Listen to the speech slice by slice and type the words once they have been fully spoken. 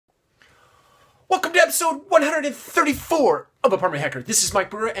Welcome to episode 134 of Apartment Hacker. This is Mike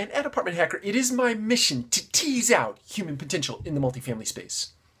Brewer, and at Apartment Hacker, it is my mission to tease out human potential in the multifamily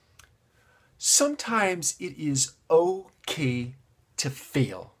space. Sometimes it is okay to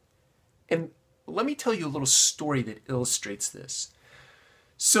fail. And let me tell you a little story that illustrates this.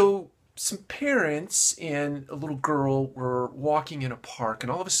 So, some parents and a little girl were walking in a park, and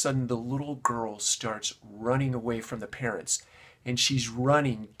all of a sudden the little girl starts running away from the parents, and she's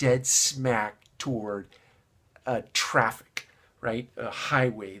running dead smack toward traffic, right? A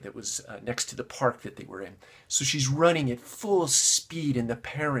highway that was next to the park that they were in. So she's running at full speed, and the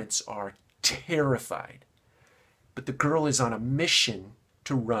parents are terrified. But the girl is on a mission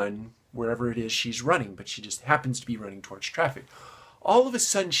to run wherever it is she's running, but she just happens to be running towards traffic. All of a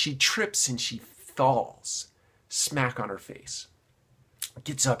sudden she trips and she falls, smack on her face.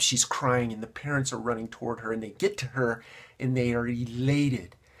 Gets up, she's crying, and the parents are running toward her, and they get to her and they are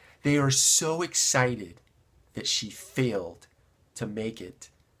elated. They are so excited that she failed to make it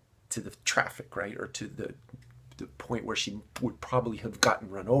to the traffic, right? Or to the point where she would probably have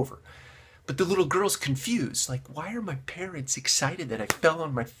gotten run over. But the little girl's confused, like, why are my parents excited that I fell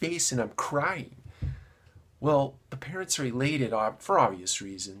on my face and I'm crying? Well, the parents are elated for obvious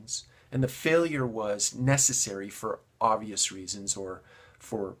reasons, and the failure was necessary for obvious reasons, or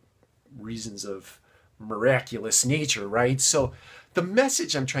for reasons of miraculous nature, right? So the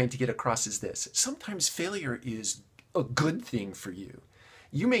message I'm trying to get across is this. Sometimes failure is a good thing for you.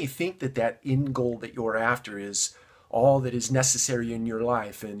 You may think that that end goal that you're after is all that is necessary in your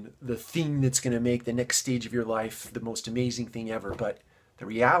life and the thing that's going to make the next stage of your life the most amazing thing ever. But the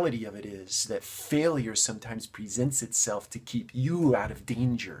reality of it is that failure sometimes presents itself to keep you out of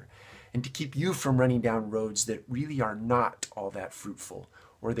danger and to keep you from running down roads that really are not all that fruitful,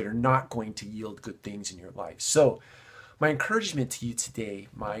 or that are not going to yield good things in your life. So my encouragement to you today,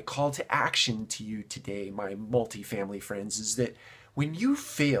 my call to action to you today, my multifamily friends, is that when you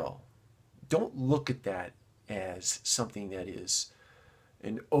fail, don't look at that as something that is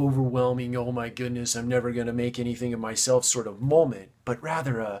an overwhelming, oh my goodness, I'm never going to make anything of myself sort of moment, but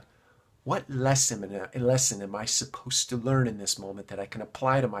rather what lesson am I supposed to learn in this moment that I can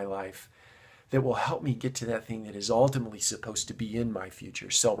apply to my life that will help me get to that thing that is ultimately supposed to be in my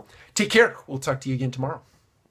future. So take care. We'll talk to you again tomorrow.